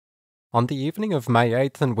On the evening of May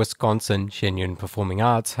 8th in Wisconsin, Shen Yun Performing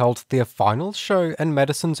Arts held their final show in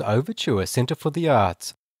Madison's Overture Center for the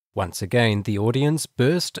Arts. Once again, the audience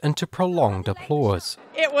burst into prolonged applause.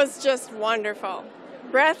 It was just wonderful,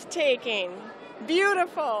 breathtaking,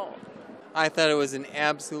 beautiful. I thought it was an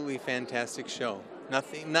absolutely fantastic show.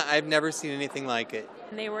 I've never seen anything like it.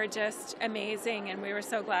 They were just amazing, and we were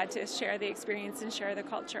so glad to share the experience and share the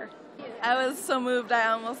culture. I was so moved I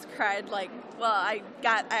almost cried I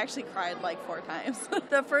actually cried like 4 times.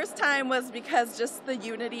 The first time was because just the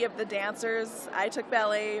unity of the dancers. I took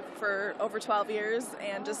ballet for over 12 years,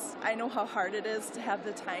 and I know how hard it is to have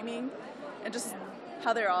the timing and just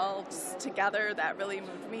how they're all just together. That really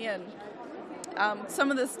moved me, and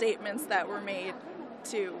some of the statements that were made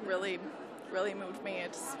too really moved me.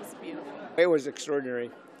 It just was beautiful. It was extraordinary.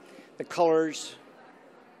 The colors,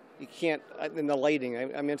 you can't, and the lighting,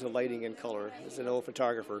 I'm into lighting and color as an old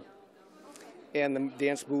photographer. And the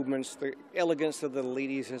dance movements, the elegance of the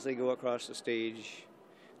ladies as they go across the stage,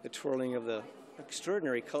 the twirling of the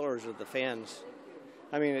extraordinary colors of the fans.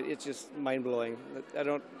 I mean, it's just mind-blowing. I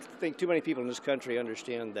don't think too many people in this country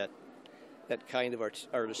understand that kind of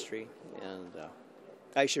artistry, and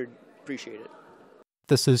I sure appreciate it.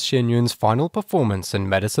 This is Shen Yun's final performance in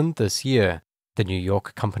Madison this year. The New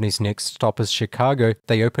York company's next stop is Chicago.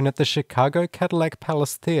 They open at the Chicago Cadillac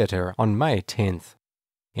Palace Theater on May 10th.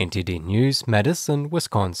 NTD News, Madison,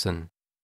 Wisconsin.